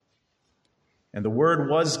And the Word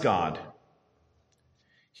was God.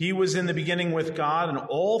 He was in the beginning with God, and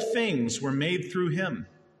all things were made through him.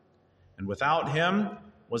 And without him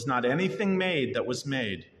was not anything made that was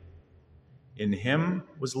made. In him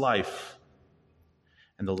was life,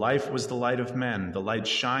 and the life was the light of men. The light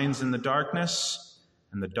shines in the darkness,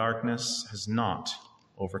 and the darkness has not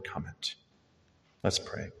overcome it. Let's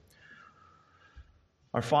pray.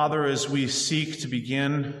 Our Father, as we seek to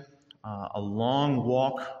begin a long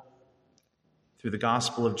walk through the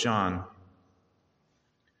Gospel of John,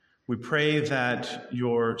 we pray that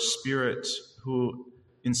your Spirit, who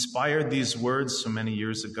inspired these words so many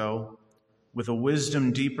years ago with a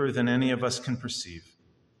wisdom deeper than any of us can perceive,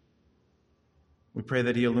 we pray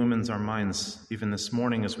that he illumines our minds even this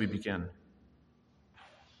morning as we begin.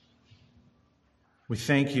 We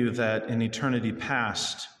thank you that in eternity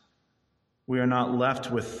past, we are not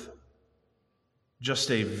left with just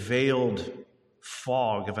a veiled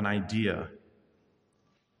fog of an idea.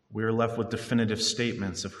 We are left with definitive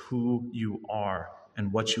statements of who you are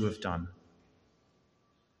and what you have done.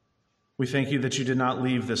 We thank you that you did not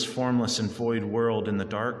leave this formless and void world in the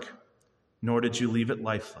dark, nor did you leave it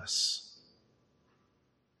lifeless.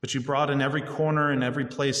 But you brought in every corner and every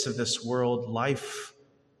place of this world life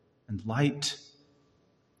and light,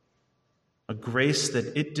 a grace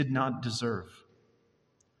that it did not deserve.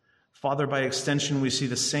 Father, by extension, we see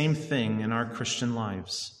the same thing in our Christian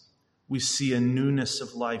lives. We see a newness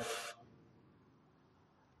of life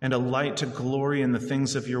and a light to glory in the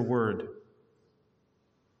things of your word,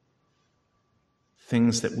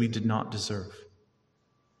 things that we did not deserve,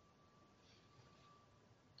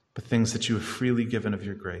 but things that you have freely given of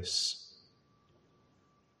your grace.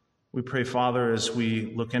 We pray, Father, as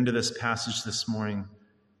we look into this passage this morning,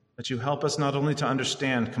 that you help us not only to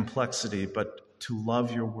understand complexity, but to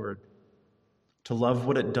love your word, to love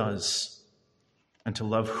what it does, and to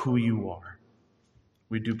love who you are.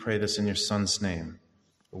 We do pray this in your Son's name,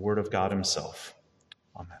 the Word of God himself.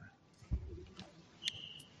 Amen.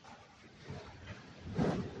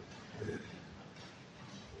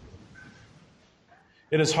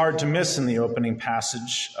 It is hard to miss in the opening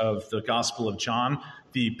passage of the Gospel of John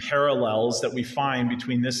the parallels that we find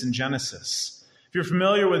between this and Genesis. If you're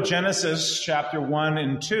familiar with Genesis chapter 1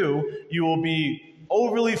 and 2, you will be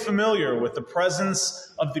overly familiar with the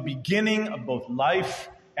presence of the beginning of both life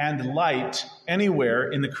and light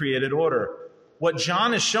anywhere in the created order. What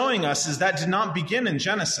John is showing us is that did not begin in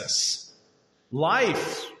Genesis.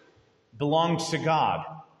 Life belonged to God.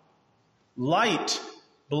 Light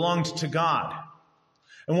belonged to God.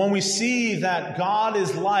 And when we see that God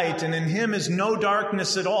is light and in him is no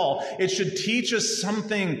darkness at all, it should teach us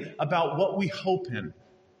something about what we hope in.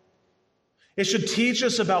 It should teach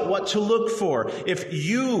us about what to look for. If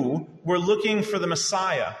you were looking for the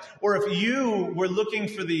Messiah, or if you were looking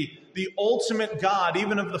for the ultimate God,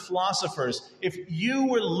 even of the philosophers, if you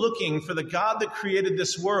were looking for the God that created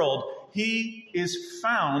this world, he is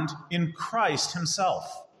found in Christ himself.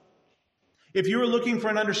 If you were looking for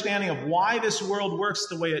an understanding of why this world works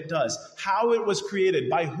the way it does, how it was created,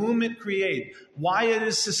 by whom it created, why it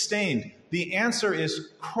is sustained, the answer is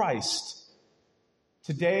Christ.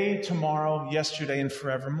 Today, tomorrow, yesterday, and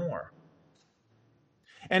forevermore.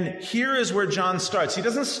 And here is where John starts. He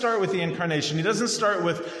doesn't start with the incarnation. He doesn't start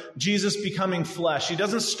with Jesus becoming flesh. He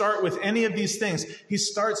doesn't start with any of these things. He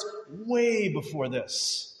starts way before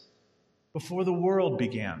this, before the world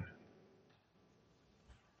began.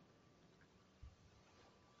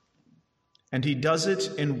 And he does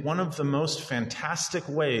it in one of the most fantastic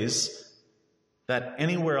ways that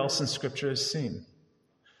anywhere else in Scripture is seen.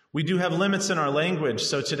 We do have limits in our language,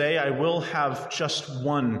 so today I will have just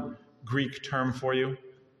one Greek term for you.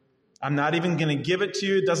 I'm not even going to give it to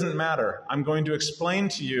you. It doesn't matter. I'm going to explain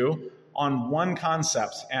to you on one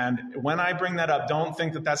concept. And when I bring that up, don't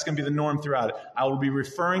think that that's going to be the norm throughout it. I will be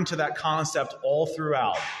referring to that concept all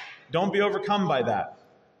throughout. Don't be overcome by that.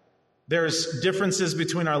 There's differences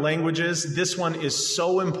between our languages. This one is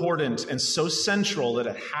so important and so central that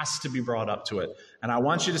it has to be brought up to it. And I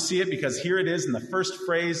want you to see it because here it is in the first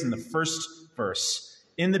phrase in the first verse.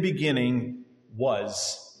 In the beginning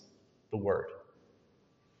was the Word.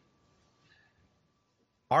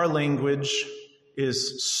 Our language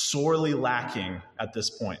is sorely lacking at this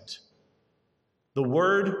point. The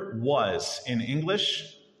word was in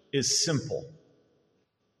English is simple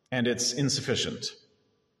and it's insufficient.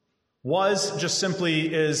 Was just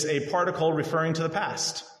simply is a particle referring to the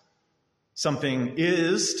past. Something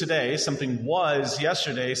is today, something was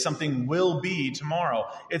yesterday, something will be tomorrow.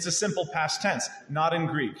 It's a simple past tense, not in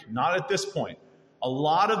Greek, not at this point. A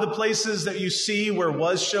lot of the places that you see where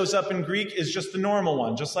was shows up in Greek is just the normal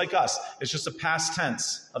one, just like us. It's just a past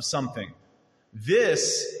tense of something.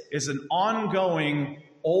 This is an ongoing,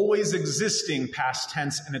 always existing past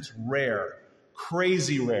tense, and it's rare,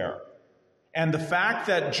 crazy rare. And the fact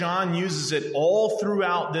that John uses it all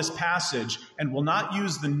throughout this passage and will not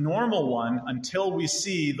use the normal one until we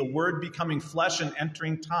see the Word becoming flesh and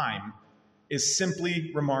entering time is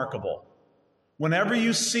simply remarkable. Whenever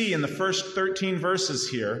you see in the first 13 verses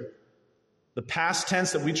here, the past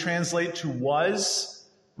tense that we translate to was,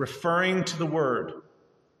 referring to the Word,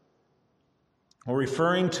 or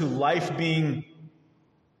referring to life being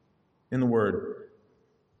in the Word,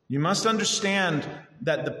 you must understand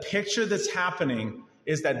that the picture that's happening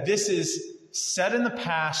is that this is set in the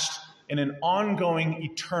past in an ongoing,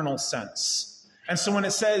 eternal sense. And so when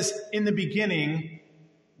it says, in the beginning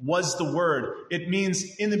was the Word, it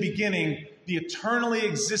means in the beginning, the eternally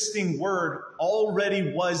existing Word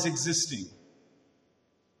already was existing.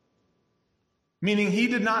 Meaning he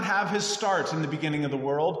did not have his start in the beginning of the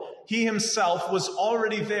world. He himself was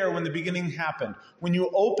already there when the beginning happened. When you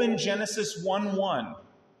open Genesis 1:1,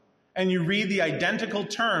 and you read the identical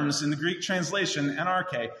terms in the Greek translation,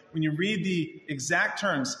 NRK, when you read the exact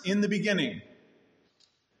terms, in the beginning,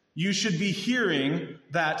 you should be hearing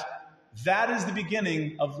that that is the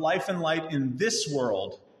beginning of life and light in this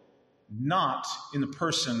world, not in the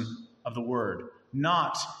person of the Word,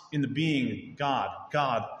 not in the being God.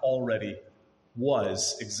 God already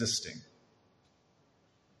was existing.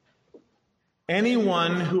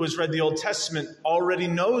 Anyone who has read the Old Testament already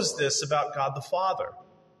knows this about God the Father.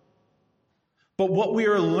 But what we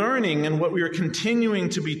are learning and what we are continuing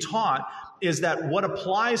to be taught is that what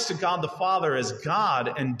applies to God the Father as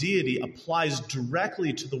God and deity applies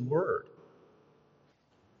directly to the Word.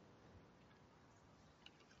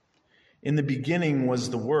 In the beginning was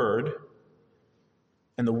the Word,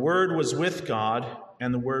 and the Word was with God,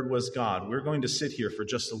 and the Word was God. We're going to sit here for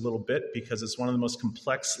just a little bit because it's one of the most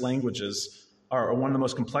complex languages, or one of the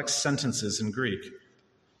most complex sentences in Greek.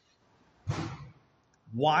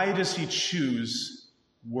 Why does he choose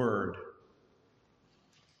Word?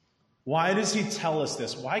 Why does he tell us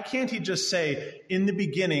this? Why can't he just say, in the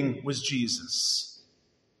beginning was Jesus?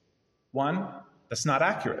 One, that's not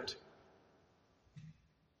accurate.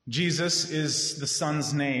 Jesus is the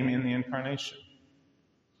Son's name in the Incarnation.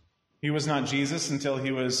 He was not Jesus until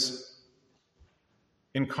he was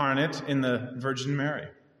incarnate in the Virgin Mary.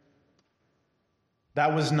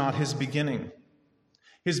 That was not his beginning.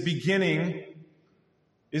 His beginning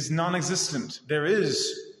is non-existent. There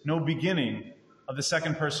is no beginning of the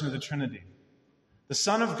second person of the Trinity. The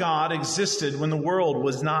Son of God existed when the world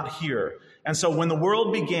was not here. And so when the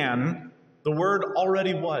world began, the Word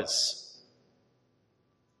already was.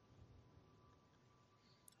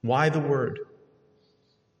 Why the Word?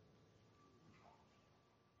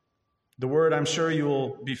 The word I'm sure you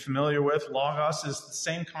will be familiar with, logos, is the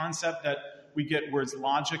same concept that we get words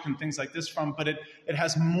logic and things like this from, but it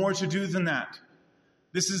has more to do than that.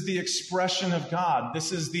 This is the expression of God.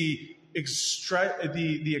 This is the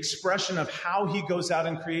expression of how he goes out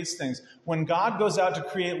and creates things. When God goes out to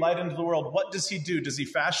create light into the world, what does he do? Does he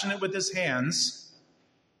fashion it with his hands,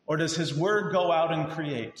 or does his word go out and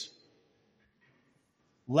create?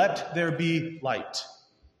 Let there be light.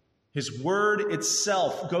 His word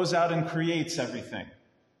itself goes out and creates everything.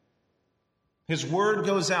 His word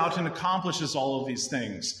goes out and accomplishes all of these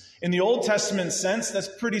things. In the Old Testament sense, that's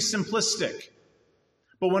pretty simplistic.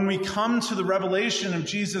 But when we come to the revelation of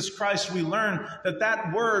Jesus Christ, we learn that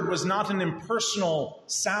that word was not an impersonal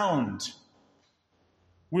sound.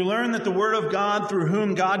 We learn that the Word of God, through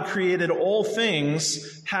whom God created all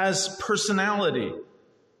things, has personality.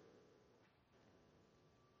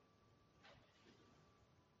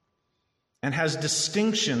 And has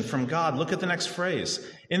distinction from God. Look at the next phrase.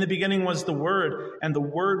 In the beginning was the Word, and the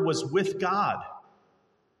Word was with God.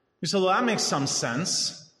 You say, well, that makes some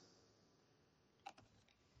sense.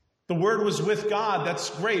 The Word was with God, that's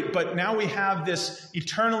great, but now we have this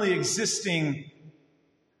eternally existing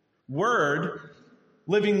Word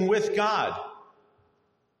living with God.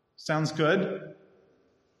 Sounds good?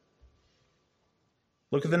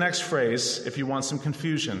 Look at the next phrase if you want some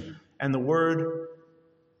confusion. And the Word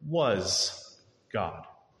was God.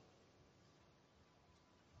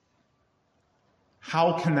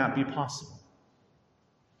 How can that be possible?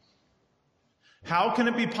 How can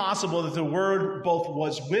it be possible that the Word both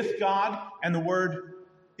was with God and the Word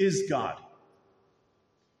is God?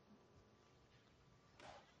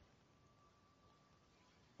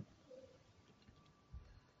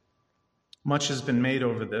 Much has been made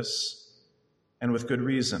over this, and with good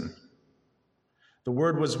reason. The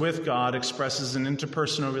Word was with God expresses an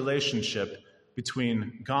interpersonal relationship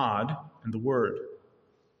between God and the Word.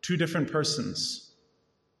 Two different persons.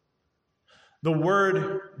 The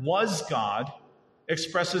Word was God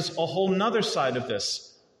expresses a whole nother side of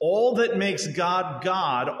this. All that makes God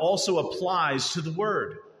God also applies to the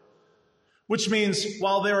Word. Which means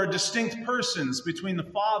while there are distinct persons between the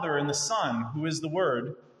Father and the Son, who is the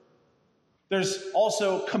Word, there's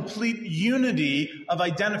also complete unity of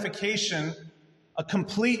identification, a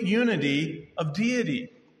complete unity of deity.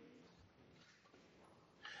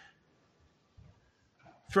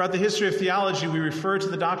 Throughout the history of theology, we refer to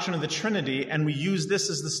the doctrine of the Trinity, and we use this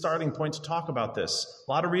as the starting point to talk about this.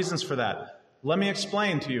 A lot of reasons for that. Let me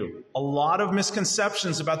explain to you. A lot of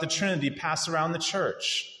misconceptions about the Trinity pass around the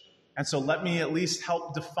church. And so let me at least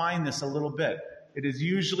help define this a little bit. It is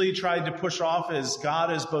usually tried to push off as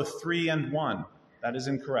God is both three and one. That is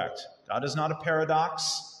incorrect. God is not a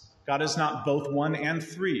paradox. God is not both one and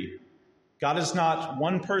three. God is not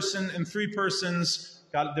one person and three persons.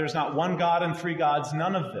 There's not one God and three gods.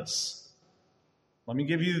 None of this. Let me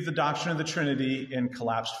give you the doctrine of the Trinity in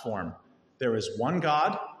collapsed form. There is one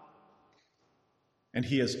God, and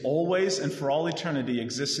he has always and for all eternity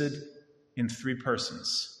existed in three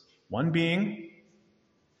persons. One being,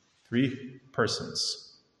 three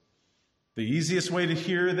persons. The easiest way to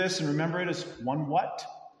hear this and remember it is one what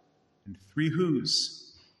and three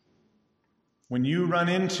whos. When you run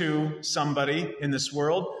into somebody in this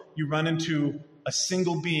world, you run into a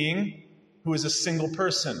single being who is a single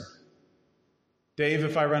person. Dave,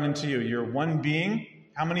 if I run into you, you're one being.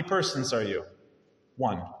 How many persons are you?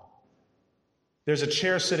 One. There's a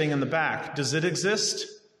chair sitting in the back. Does it exist?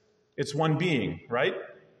 It's one being, right?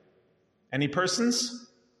 Any persons?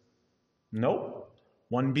 Nope.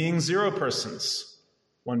 One being, zero persons.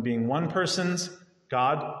 One being, one persons.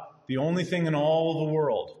 God, the only thing in all the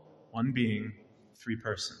world. One being, three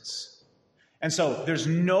persons. And so there's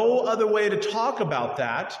no other way to talk about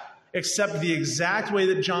that except the exact way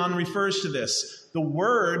that John refers to this. The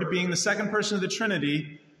Word, being the second person of the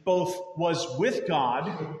Trinity, both was with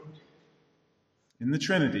God in the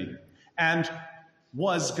Trinity and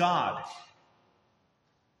was God.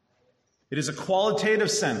 It is a qualitative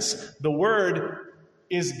sense. The Word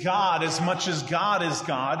is God as much as God is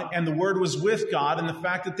God, and the Word was with God, and the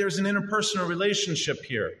fact that there's an interpersonal relationship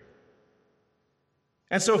here.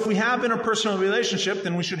 And so if we have interpersonal relationship,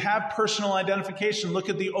 then we should have personal identification. Look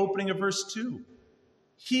at the opening of verse 2.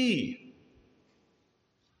 He.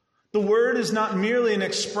 The Word is not merely an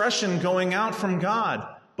expression going out from God,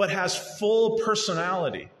 but has full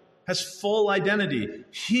personality, has full identity.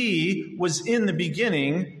 He was in the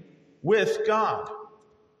beginning with God.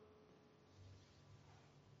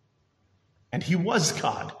 And he was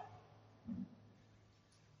God.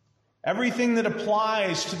 Everything that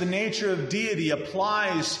applies to the nature of deity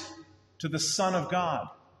applies to the Son of God.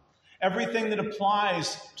 Everything that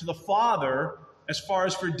applies to the Father, as far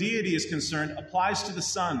as for deity is concerned, applies to the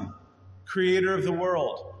Son, creator of the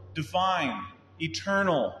world, divine,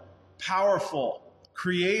 eternal, powerful,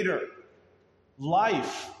 creator,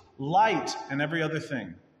 life, light, and every other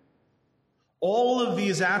thing. All of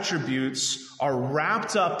these attributes are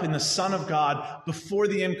wrapped up in the Son of God before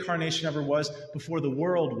the incarnation ever was, before the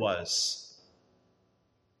world was,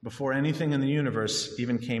 before anything in the universe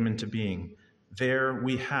even came into being. There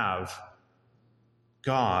we have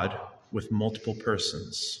God with multiple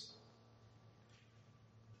persons.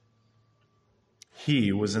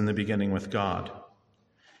 He was in the beginning with God.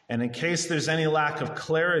 And in case there's any lack of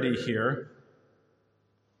clarity here,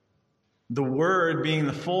 the Word, being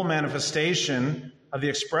the full manifestation of the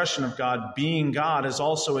expression of God, being God, is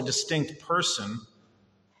also a distinct person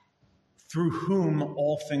through whom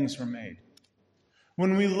all things were made.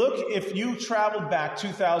 When we look, if you traveled back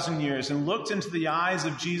 2,000 years and looked into the eyes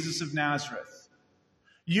of Jesus of Nazareth,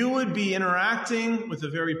 you would be interacting with the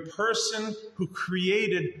very person who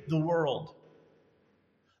created the world.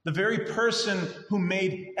 The very person who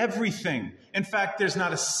made everything. In fact, there's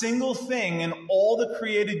not a single thing in all the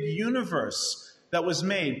created universe that was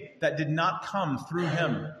made that did not come through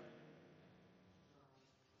him.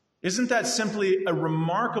 Isn't that simply a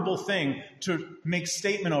remarkable thing to make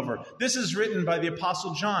statement over? This is written by the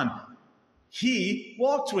Apostle John. He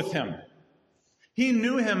walked with him. He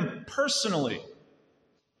knew him personally.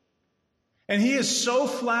 And he is so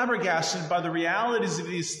flabbergasted by the realities of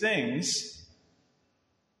these things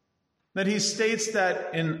that he states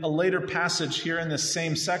that in a later passage here in this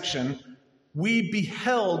same section, we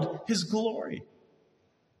beheld his glory.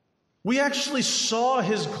 We actually saw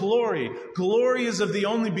his glory. Glory is of the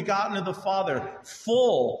only begotten of the Father,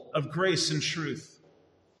 full of grace and truth.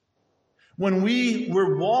 When we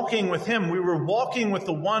were walking with him, we were walking with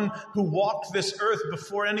the one who walked this earth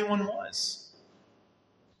before anyone was.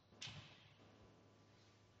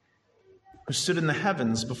 who stood in the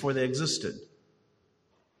heavens before they existed.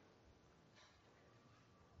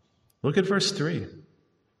 Look at verse 3.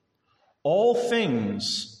 All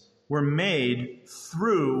things were made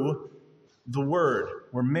through the Word,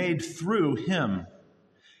 were made through him.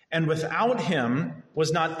 And without him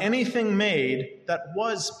was not anything made that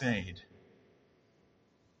was made.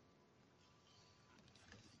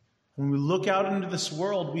 When we look out into this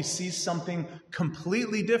world, we see something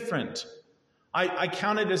completely different. I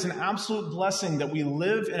count it as an absolute blessing that we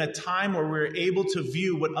live in a time where we're able to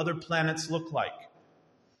view what other planets look like.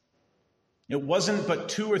 It wasn't but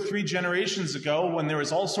 2 or 3 generations ago when there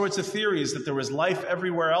was all sorts of theories that there was life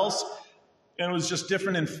everywhere else, and it was just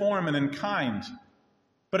different in form and in kind.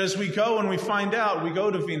 But as we go and we find out, we go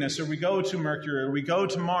to Venus, or we go to Mercury, or we go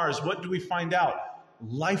to Mars, what do we find out?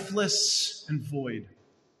 Lifeless and void.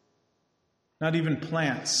 Not even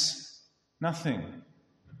plants. Nothing.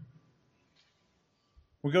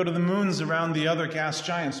 We go to the moons around the other gas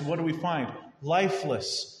giants, and what do we find?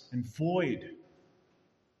 Lifeless and void.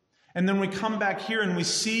 And then we come back here and we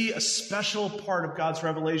see a special part of God's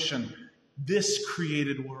revelation. This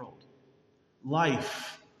created world.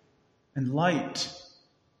 Life and light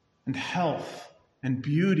and health and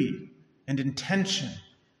beauty and intention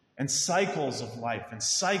and cycles of life and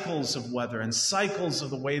cycles of weather and cycles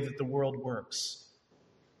of the way that the world works.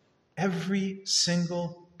 Every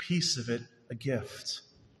single piece of it a gift.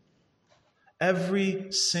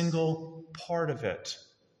 Every single part of it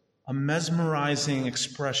a mesmerizing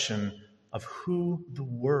expression of who the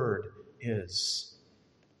Word is.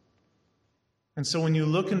 And so when you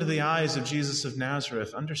look into the eyes of Jesus of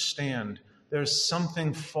Nazareth, understand there's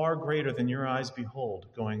something far greater than your eyes behold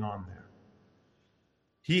going on there.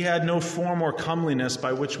 He had no form or comeliness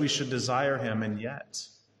by which we should desire him, and yet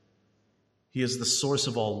he is the source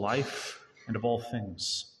of all life and of all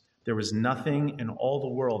things. There was nothing in all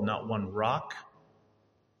the world, not one rock,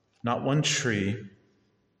 not one tree,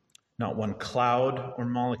 not one cloud or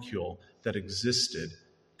molecule that existed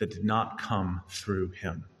that did not come through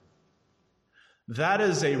him. That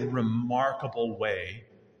is a remarkable way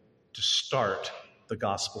to start the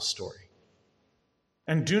gospel story.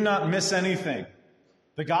 And do not miss anything.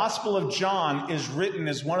 The Gospel of John is written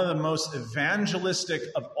as one of the most evangelistic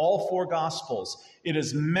of all 4 Gospels. It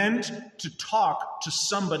is meant to talk to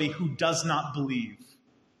somebody who does not believe.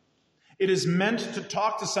 It is meant to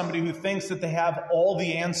talk to somebody who thinks that they have all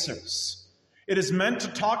the answers. It is meant to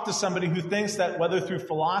talk to somebody who thinks that whether through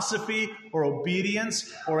philosophy or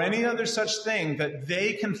obedience or any other such thing, that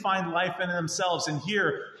they can find life in themselves. And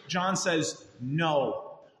here, John says,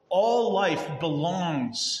 no, all life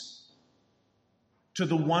belongs to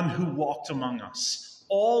the one who walked among us.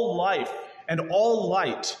 All life and all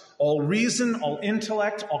light, all reason, all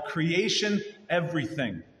intellect, all creation,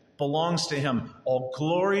 everything belongs to him. All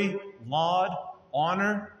glory, laud,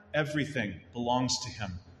 honor, everything belongs to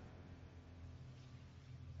him.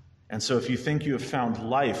 And so if you think you have found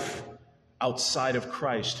life outside of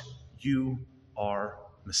Christ, you are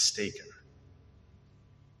mistaken.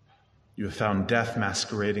 You have found death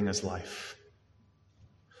masquerading as life.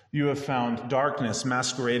 You have found darkness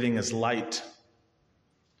masquerading as light.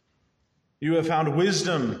 You have found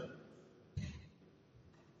wisdom,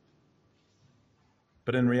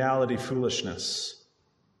 but in reality, foolishness.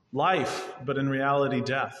 Life, but in reality,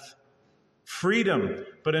 death. Freedom,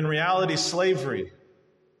 but in reality, slavery.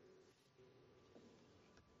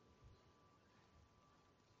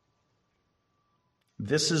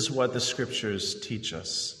 This is what the Scriptures teach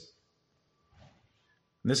us.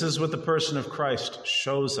 This is what the person of Christ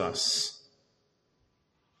shows us.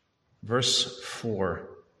 Verse 4,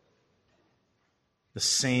 the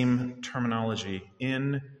same terminology.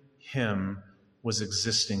 In him was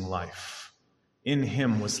existing life. In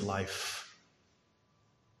him was life.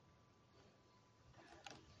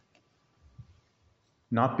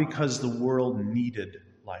 Not because the world needed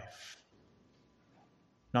life.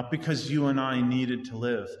 Not because you and I needed to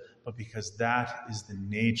live, but because that is the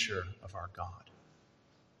nature of our God.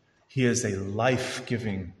 He is a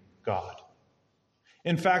life-giving God.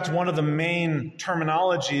 In fact, one of the main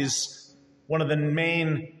terminologies, one of the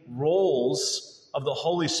main roles of the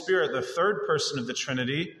Holy Spirit, the third person of the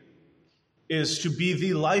Trinity, is to be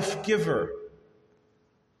the life-giver.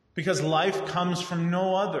 Because life comes from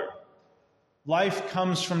no other. Life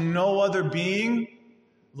comes from no other being.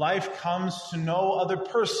 Life comes to no other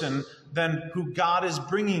person than who God is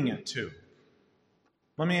bringing it to.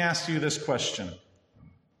 Let me ask you this question.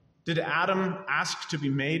 Did Adam ask to be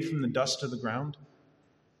made from the dust of the ground?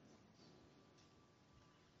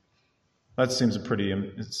 That seems a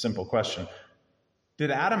pretty simple question.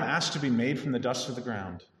 Did Adam ask to be made from the dust of the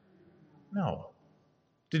ground? No.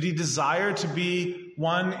 Did he desire to be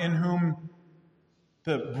one in whom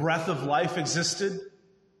the breath of life existed?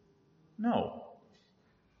 No.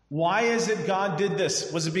 Why is it God did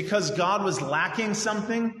this? Was it because God was lacking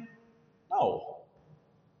something? No.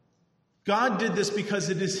 God did this because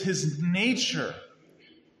it is his nature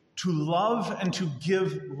to love and to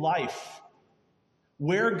give life.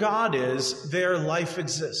 Where God is, there life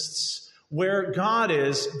exists. Where God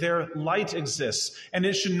is, there light exists. And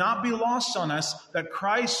it should not be lost on us that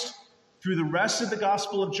Christ, through the rest of the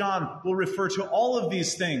Gospel of John, will refer to all of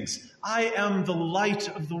these things. I am the light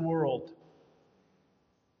of the world.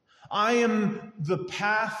 I am the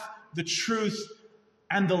path, the truth,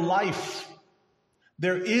 and the life.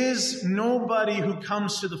 There is nobody who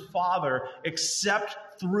comes to the Father except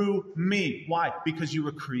through me. Why? Because you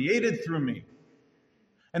were created through me.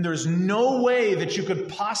 And there's no way that you could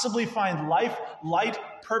possibly find life, light,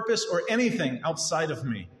 purpose, or anything outside of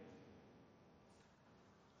me.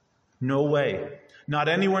 No way. Not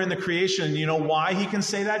anywhere in the creation. You know why he can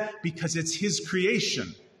say that? Because it's his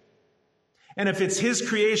creation. And if it's his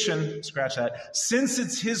creation, scratch that, since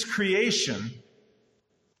it's his creation,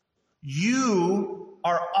 you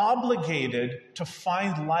are obligated to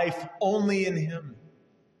find life only in him.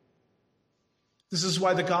 This is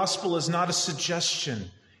why the gospel is not a suggestion.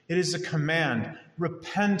 It is a command.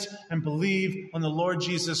 Repent and believe on the Lord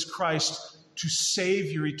Jesus Christ to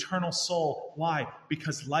save your eternal soul. Why?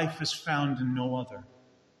 Because life is found in no other.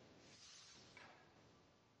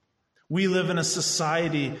 We live in a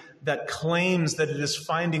society that claims that it is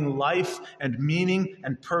finding life and meaning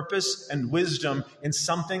and purpose and wisdom in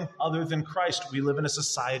something other than Christ. We live in a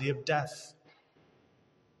society of death.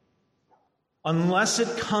 Unless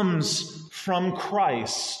it comes from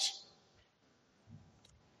Christ,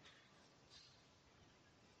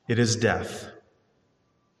 it is death.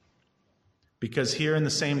 Because here in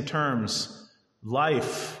the same terms,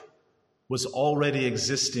 life was already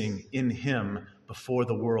existing in him before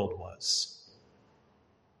the world was.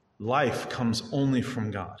 Life comes only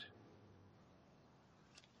from God.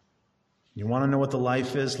 You want to know what the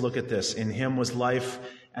life is? Look at this. In him was life,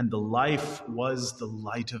 and the life was the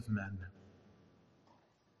light of men.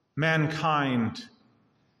 Mankind,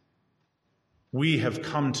 we have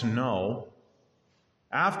come to know,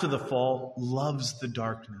 after the fall, loves the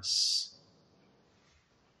darkness.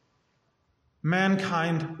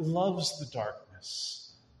 Mankind loves the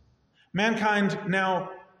darkness. Mankind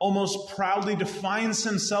now almost proudly defines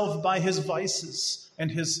himself by his vices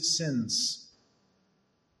and his sins.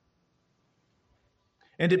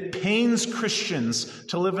 And it pains Christians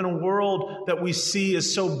to live in a world that we see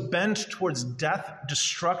is so bent towards death,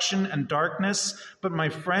 destruction, and darkness. But my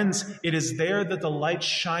friends, it is there that the light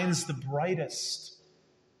shines the brightest.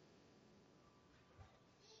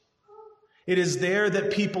 It is there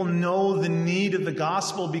that people know the need of the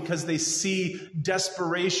gospel because they see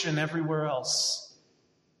desperation everywhere else.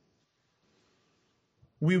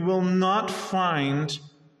 We will not find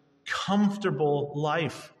comfortable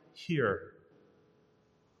life here.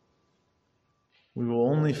 We will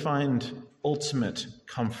only find ultimate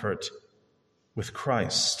comfort with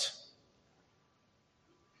Christ.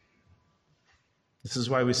 This is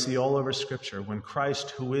why we see all over Scripture, when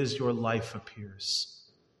Christ, who is your life, appears,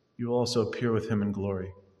 you will also appear with him in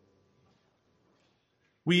glory.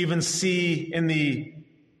 We even see in the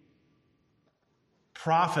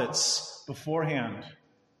prophets beforehand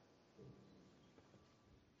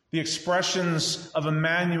the expressions of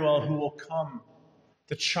Emmanuel who will come.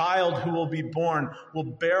 The child who will be born will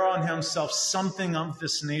bear on himself something of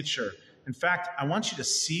this nature. In fact, I want you to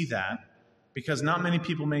see that because not many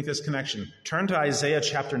people make this connection. Turn to Isaiah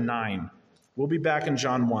chapter 9. We'll be back in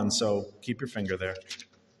John 1, so keep your finger there.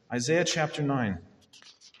 Isaiah chapter 9.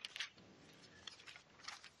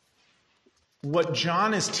 What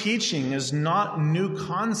John is teaching is not new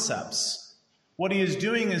concepts. What he is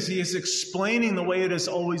doing is he is explaining the way it has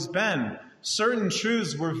always been. Certain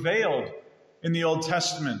truths were veiled in the Old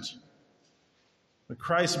Testament. But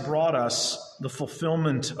Christ brought us the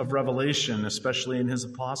fulfillment of Revelation, especially in his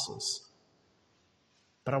apostles.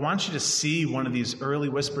 But I want you to see one of these early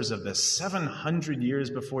whispers of this, 700 years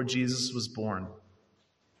before Jesus was born.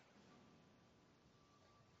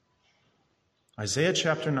 Isaiah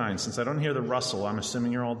chapter 9. Since I don't hear the rustle, I'm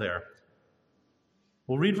assuming you're all there.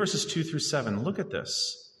 We'll read verses 2 through 7. Look at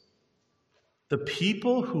this. The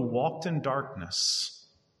people who walked in darkness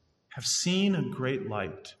have seen a great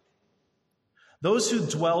light. Those who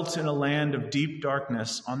dwelt in a land of deep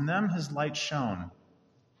darkness, on them his light shone.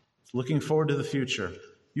 Looking forward to the future.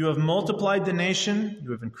 You have multiplied the nation,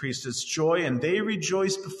 you have increased its joy, and they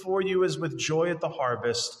rejoice before you as with joy at the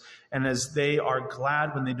harvest, and as they are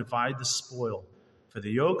glad when they divide the spoil. For the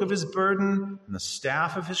yoke of his burden and the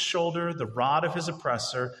staff of his shoulder, the rod of his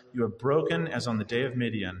oppressor, you have broken as on the day of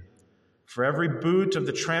Midian. For every boot of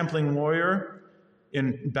the trampling warrior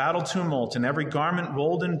in battle tumult and every garment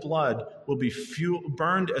rolled in blood will be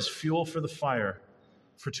burned as fuel for the fire.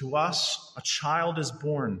 For to us a child is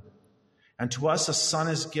born, and to us a son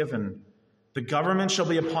is given. The government shall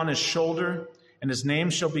be upon his shoulder, and his name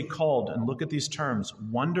shall be called, and look at these terms,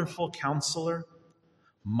 Wonderful Counselor,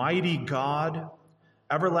 Mighty God,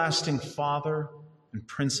 Everlasting Father, and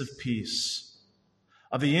Prince of Peace.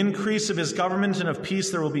 Of the increase of his government and of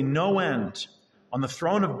peace there will be no end, on the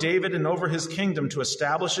throne of David and over his kingdom, to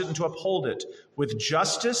establish it and to uphold it, with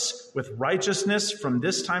justice, with righteousness, from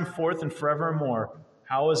this time forth and forevermore.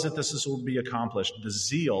 How is it this will be accomplished? The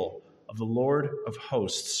zeal of the Lord of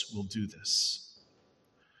hosts will do this.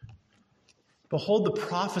 Behold the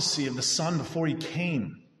prophecy of the Son before he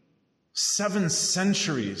came, 7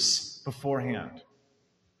 centuries beforehand.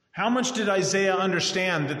 How much did Isaiah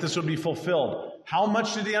understand that this would be fulfilled? How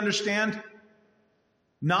much did he understand?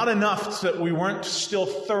 Not enough so that we weren't still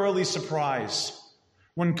thoroughly surprised.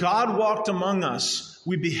 When God walked among us,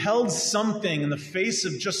 we beheld something in the face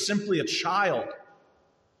of just simply a child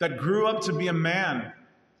that grew up to be a man,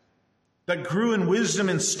 that grew in wisdom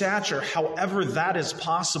and stature, however that is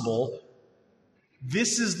possible.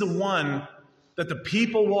 This is the one that the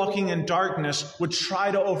people walking in darkness would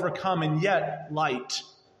try to overcome, and yet light.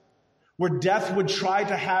 Where death would try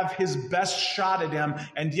to have his best shot at him,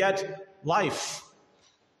 and yet life.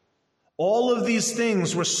 All of these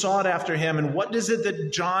things were sought after him, and what is it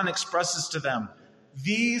that John expresses to them?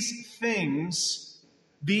 These things,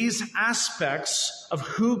 these aspects of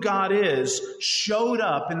who God is, showed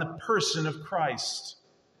up in the person of Christ.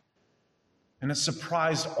 And it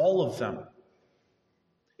surprised all of them.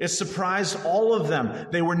 It surprised all of them.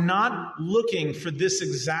 They were not looking for this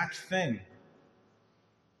exact thing.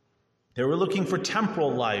 They were looking for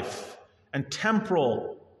temporal life and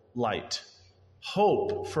temporal light,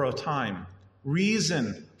 hope for a time,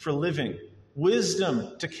 reason for living,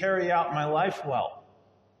 wisdom to carry out my life well.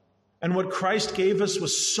 And what Christ gave us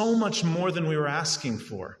was so much more than we were asking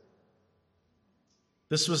for.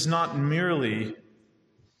 This was not merely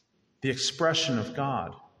the expression of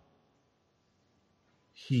God.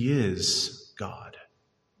 He is God,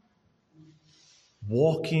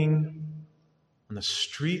 walking on the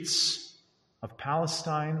streets of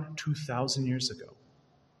Palestine 2,000 years ago.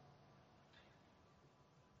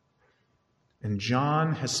 And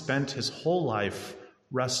John has spent his whole life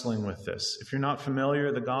wrestling with this. If you're not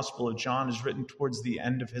familiar, the Gospel of John is written towards the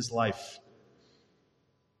end of his life.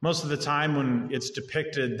 Most of the time when it's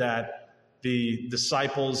depicted that the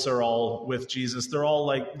disciples are all with Jesus, they're all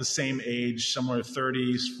like the same age, somewhere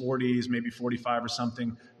 30s, 40s, maybe 45 or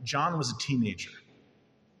something. John was a teenager.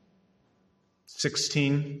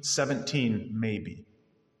 16, 17, maybe,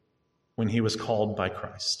 when he was called by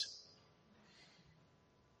Christ.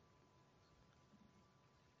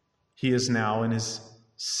 He is now in his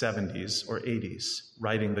 70s or 80s,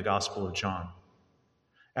 writing the Gospel of John.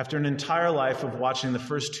 After an entire life of watching the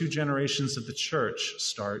first 2 generations of the church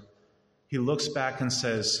start, he looks back and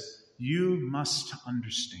says, you must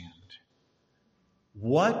understand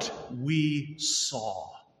what we saw,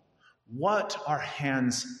 what our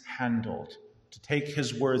hands handled, to take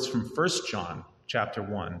his words from 1 John chapter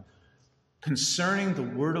 1, concerning the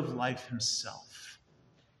word of life himself.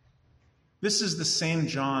 This is the same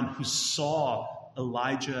John who saw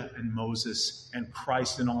Elijah and Moses and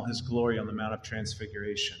Christ in all his glory on the Mount of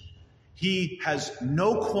Transfiguration. He has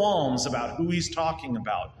no qualms about who he's talking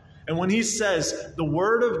about. And when he says the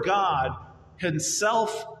word of God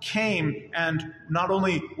himself came and not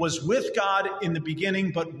only was with God in the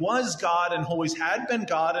beginning, but was God and always had been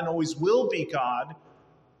God and always will be God,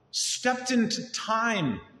 stepped into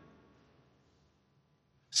time,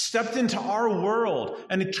 stepped into our world,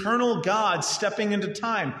 an eternal God stepping into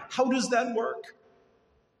time. How does that work?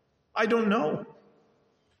 I don't know.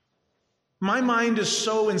 My mind is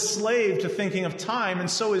so enslaved to thinking of time, and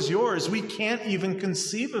so is yours. We can't even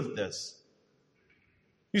conceive of this.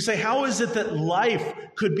 You say, how is it that life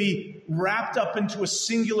could be wrapped up into a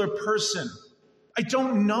singular person? I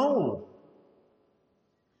don't know.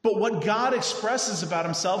 But what God expresses about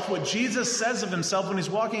himself, what Jesus says of himself when he's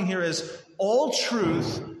walking here is, all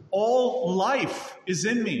truth, all life is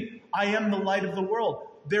in me. I am the light of the world.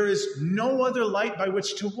 There is no other light by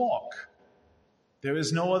which to walk. There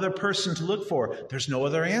is no other person to look for. There's no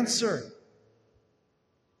other answer.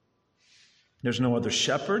 There's no other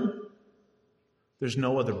shepherd. There's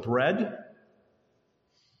no other bread.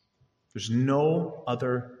 There's no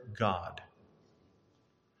other God.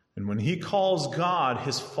 And when he calls God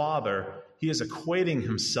his Father, he is equating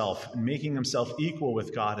himself and making himself equal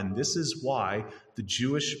with God, and this is why the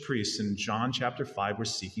Jewish priests in John chapter 5 were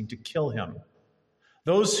seeking to kill him.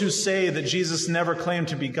 Those who say that Jesus never claimed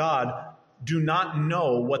to be God do not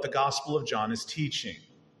know what the Gospel of John is teaching.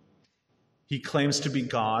 He claims to be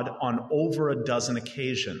God on over a dozen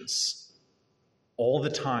occasions. All the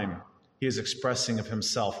time, he is expressing of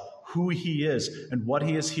himself who he is and what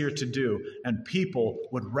he is here to do, and people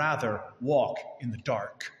would rather walk in the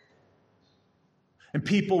dark. And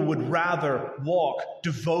people would rather walk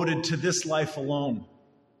devoted to this life alone.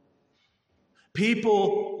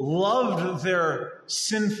 People loved their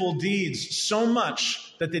sinful deeds so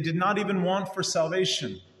much that they did not even want for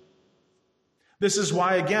salvation. This is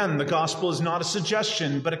why, again, the gospel is not a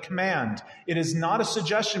suggestion, but a command. It is not a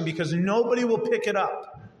suggestion because nobody will pick it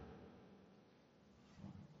up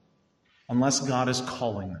unless God is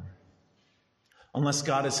calling them, unless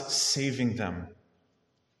God is saving them.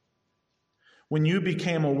 When you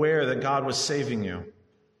became aware that God was saving you,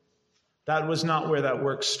 that was not where that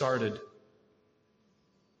work started.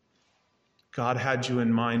 God had you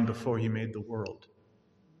in mind before he made the world.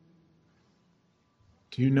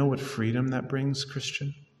 Do you know what freedom that brings,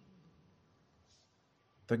 Christian?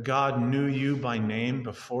 That God knew you by name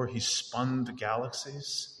before he spun the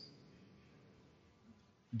galaxies?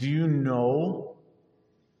 Do you know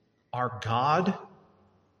our God?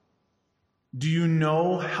 Do you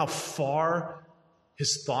know how far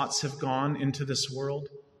his thoughts have gone into this world?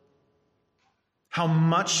 How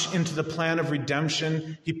much into the plan of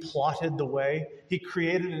redemption he plotted the way? He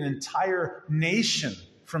created an entire nation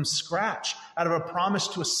from scratch out of a promise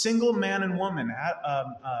to a single man and woman,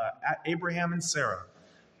 Abraham and Sarah,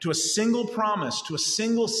 to a single promise, to a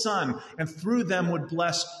single son, and through them would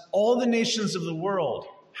bless all the nations of the world.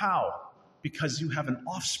 How? Because you have an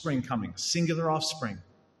offspring coming, singular offspring.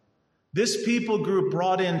 This people group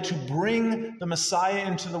brought in to bring the Messiah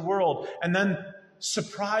into the world, and then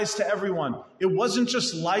surprise to everyone. It wasn't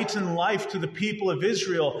just light and life to the people of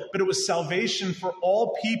Israel, but it was salvation for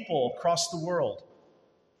all people across the world.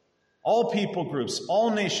 All people groups, all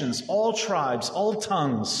nations, all tribes, all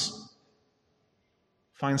tongues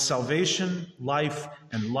find salvation, life,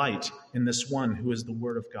 and light in this one who is the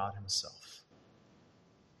Word of God himself.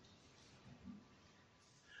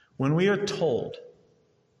 When we are told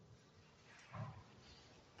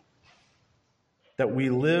that we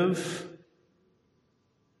live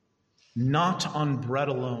not on bread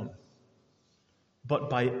alone, but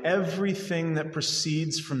by everything that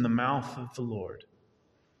proceeds from the mouth of the Lord.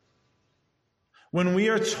 When we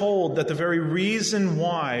are told that the very reason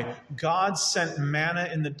why God sent manna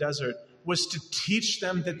in the desert was to teach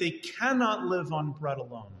them that they cannot live on bread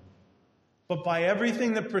alone, but by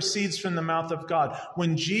everything that proceeds from the mouth of God.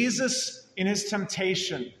 When Jesus, in his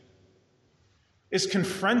temptation, is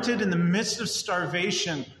confronted in the midst of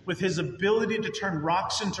starvation with his ability to turn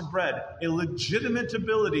rocks into bread, a legitimate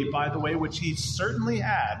ability, by the way, which he certainly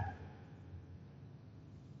had,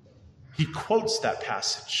 he quotes that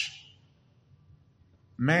passage.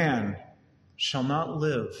 Man shall not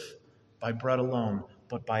live by bread alone,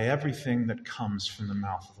 but by everything that comes from the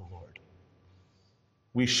mouth of the Lord.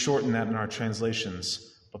 We shorten that in our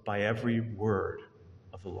translations, but by every word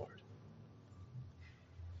of the Lord.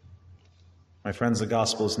 My friends, the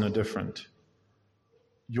gospel is no different.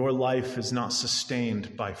 Your life is not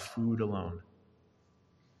sustained by food alone.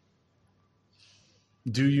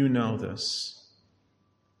 Do you know this?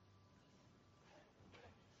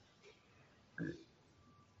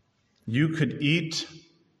 You could eat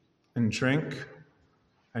and drink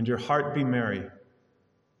and your heart be merry.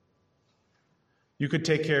 You could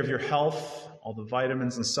take care of your health, all the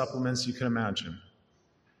vitamins and supplements you can imagine.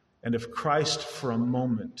 And if Christ for a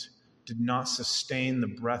moment did not sustain the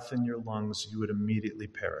breath in your lungs, you would immediately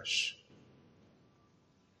perish.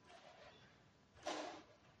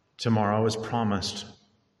 Tomorrow is promised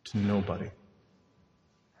to nobody.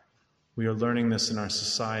 We are learning this in our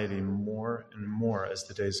society more and more as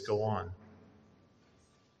the days go on.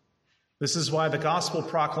 This is why the gospel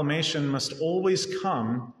proclamation must always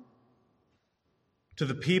come to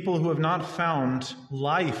the people who have not found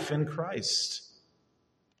life in Christ,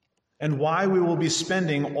 and why we will be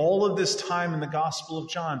spending all of this time in the Gospel of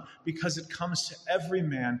John, because it comes to every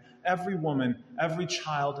man, every woman, every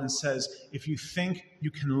child, and says, if you think you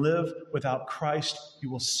can live without Christ, you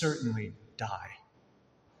will certainly die.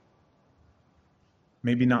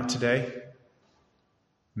 Maybe not today,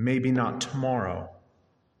 maybe not tomorrow,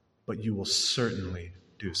 but you will certainly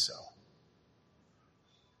do so.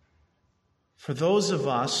 For those of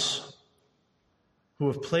us who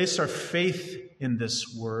have placed our faith in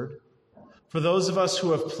this word, for those of us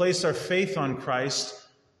who have placed our faith on Christ,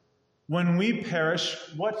 When we perish,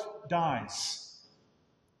 what dies?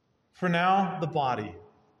 For now, the body.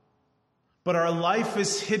 But our life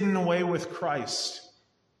is hidden away with Christ.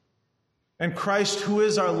 And Christ, who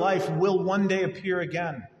is our life, will one day appear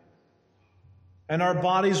again. And our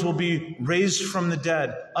bodies will be raised from the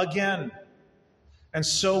dead again. And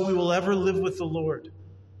so we will ever live with the Lord.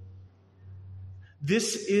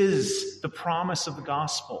 This is the promise of the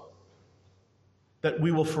gospel, that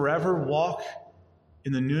we will forever walk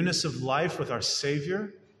in the newness of life with our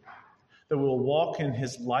Savior, that we will walk in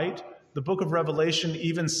his light. The book of Revelation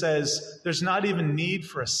even says there's not even need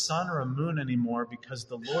for a sun or a moon anymore because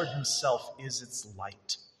the Lord himself is its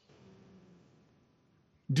light.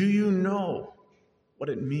 Do you know what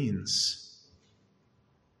it means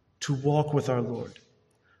to walk with our Lord?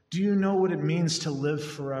 Do you know what it means to live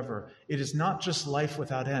forever? It is not just life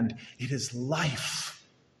without end. It is life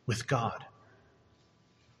with God.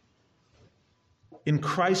 In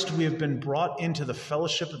Christ, we have been brought into the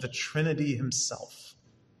fellowship of the Trinity himself.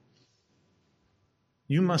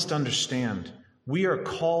 You must understand, we are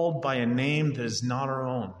called by a name that is not our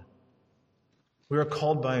own. We are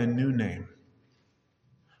called by a new name,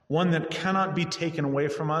 one that cannot be taken away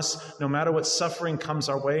from us, no matter what suffering comes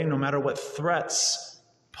our way, no matter what threats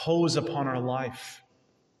pose upon our life.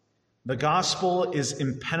 The gospel is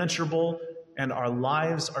impenetrable and our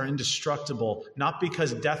lives are indestructible, not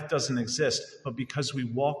because death doesn't exist, but because we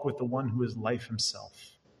walk with the one who is life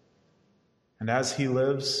himself. And as he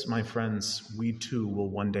lives, my friends, we too will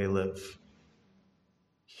one day live.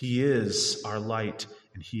 He is our light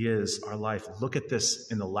and he is our life. Look at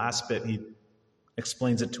this in the last bit. He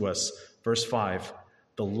explains it to us. Verse 5,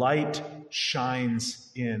 the light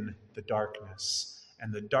shines in the darkness.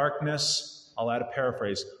 And the darkness, I'll add a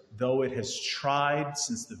paraphrase, though it has tried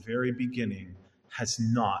since the very beginning, has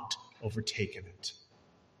not overtaken it.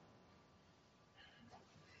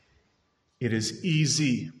 It is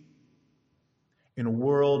easy in a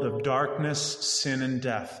world of darkness, sin, and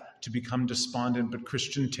death to become despondent, but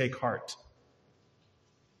Christian, take heart.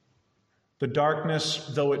 The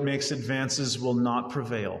darkness, though it makes advances, will not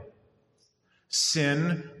prevail.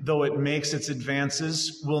 Sin, though it makes its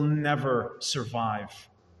advances, will never survive.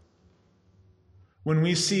 When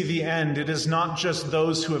we see the end, it is not just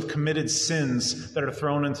those who have committed sins that are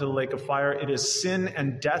thrown into the lake of fire. It is sin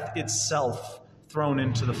and death itself thrown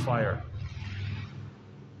into the fire.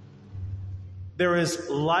 There is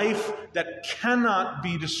life that cannot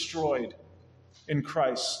be destroyed in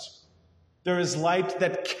Christ. There is light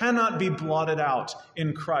that cannot be blotted out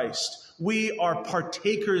in Christ. We are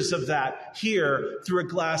partakers of that here through a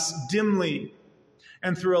glass dimly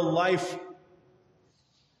and through a life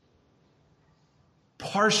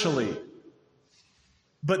partially.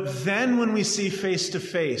 But then when we see face to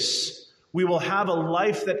face, we will have a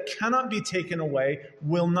life that cannot be taken away,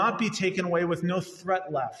 will not be taken away with no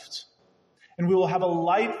threat left. And we will have a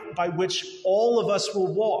light by which all of us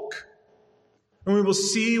will walk. And we will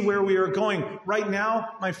see where we are going. Right now,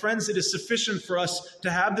 my friends, it is sufficient for us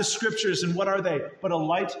to have the scriptures, and what are they? But a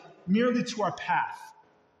light merely to our path,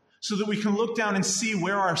 so that we can look down and see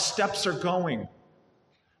where our steps are going.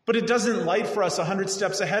 But it doesn't light for us 100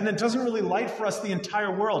 steps ahead, and it doesn't really light for us the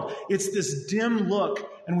entire world. It's this dim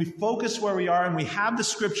look, and we focus where we are, and we have the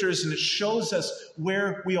scriptures, and it shows us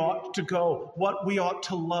where we ought to go, what we ought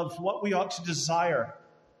to love, what we ought to desire.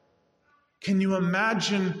 Can you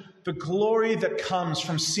imagine the glory that comes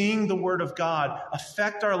from seeing the Word of God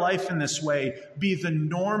affect our life in this way, be the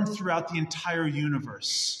norm throughout the entire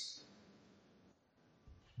universe?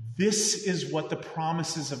 This is what the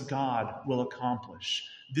promises of God will accomplish.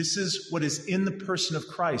 This is what is in the person of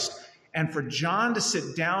Christ. And for John to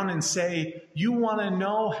sit down and say, you want to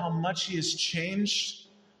know how much he has changed?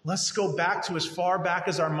 Let's go back to as far back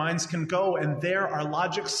as our minds can go, and there our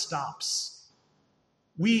logic stops.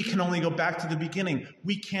 We can only go back to the beginning.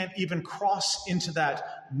 We can't even cross into that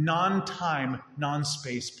non-time,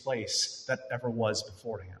 non-space place that ever was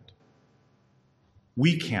beforehand.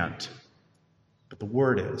 We can't, but the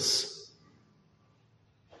Word is.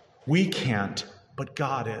 We can't, but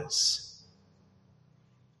God is.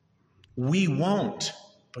 We won't,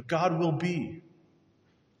 but God will be.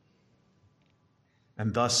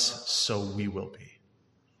 And thus, so we will be.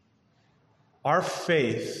 Our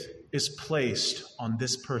faith is placed on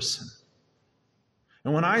this person.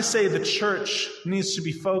 And when I say the church needs to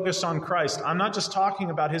be focused on Christ, I'm not just talking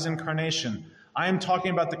about his incarnation. I am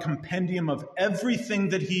talking about the compendium of everything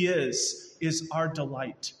that he is our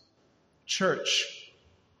delight. Church,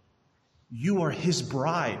 you are his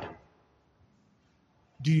bride.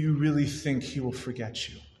 Do you really think he will forget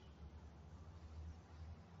you?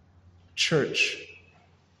 Church,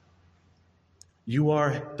 You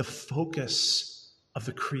are the focus of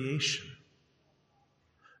the creation.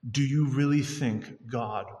 Do you really think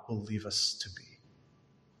God will leave us to be?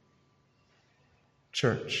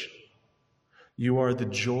 Church, you are the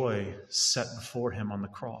joy set before him on the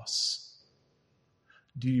cross.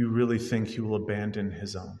 Do you really think he will abandon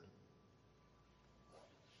his own?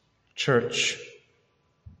 Church,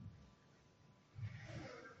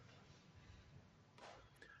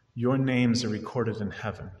 your names are recorded in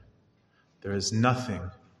heaven. There is nothing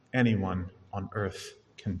anyone on earth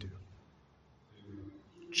can do.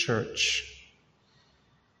 Church,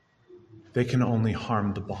 they can only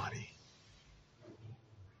harm the body.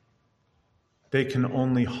 They can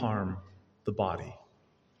only harm the body.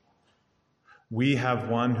 We have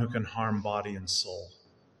one who can harm body and soul.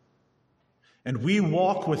 And we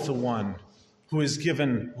walk with the one who has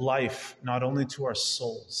given life not only to our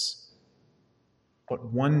souls, but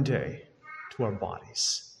one day to our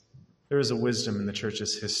bodies. There is a wisdom in the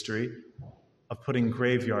church's history of putting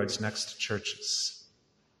graveyards next to churches.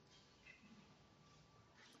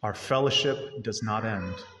 Our fellowship does not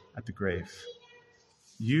end at the grave.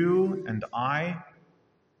 You and I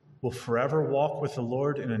will forever walk with the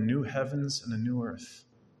Lord in a new heavens and a new earth,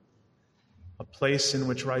 a place in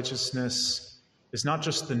which righteousness is not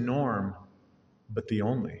just the norm, but the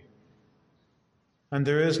only. And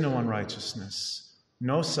there is no unrighteousness,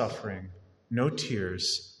 no suffering, no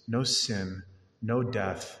tears, no sin, no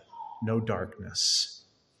death, no darkness.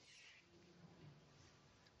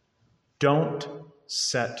 Don't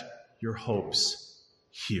set your hopes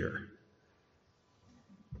here.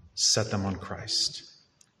 Set them on Christ.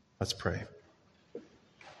 Let's pray.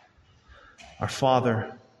 Our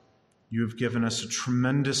Father, you have given us a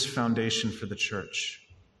tremendous foundation for the church.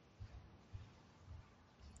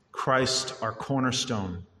 Christ, our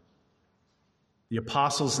cornerstone. The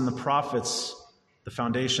apostles and the prophets, the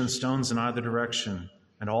foundation stones in either direction.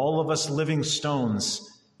 And all of us living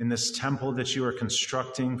stones in this temple that you are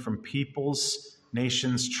constructing from peoples,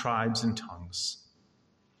 nations, tribes, and tongues.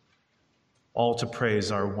 All to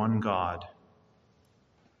praise our one God.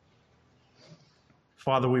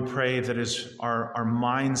 Father, we pray that as our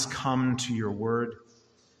minds come to your word,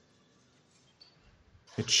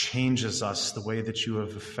 it changes us the way that you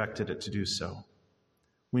have affected it to do so.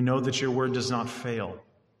 We know that your word does not fail,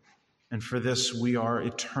 and for this we are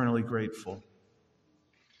eternally grateful.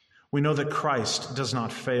 We know that Christ does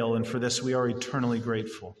not fail, and for this we are eternally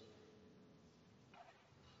grateful.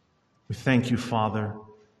 We thank you, Father,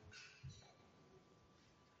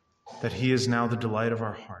 that he is now the delight of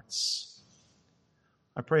our hearts.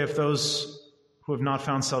 I pray if those who have not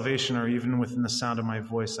found salvation are even within the sound of my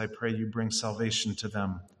voice, I pray you bring salvation to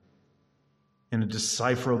them in a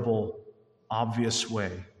decipherable, obvious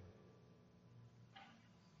way.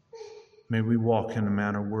 May we walk in a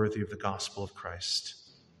manner worthy of the gospel of Christ.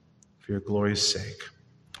 For your glory's sake.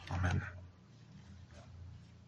 Amen.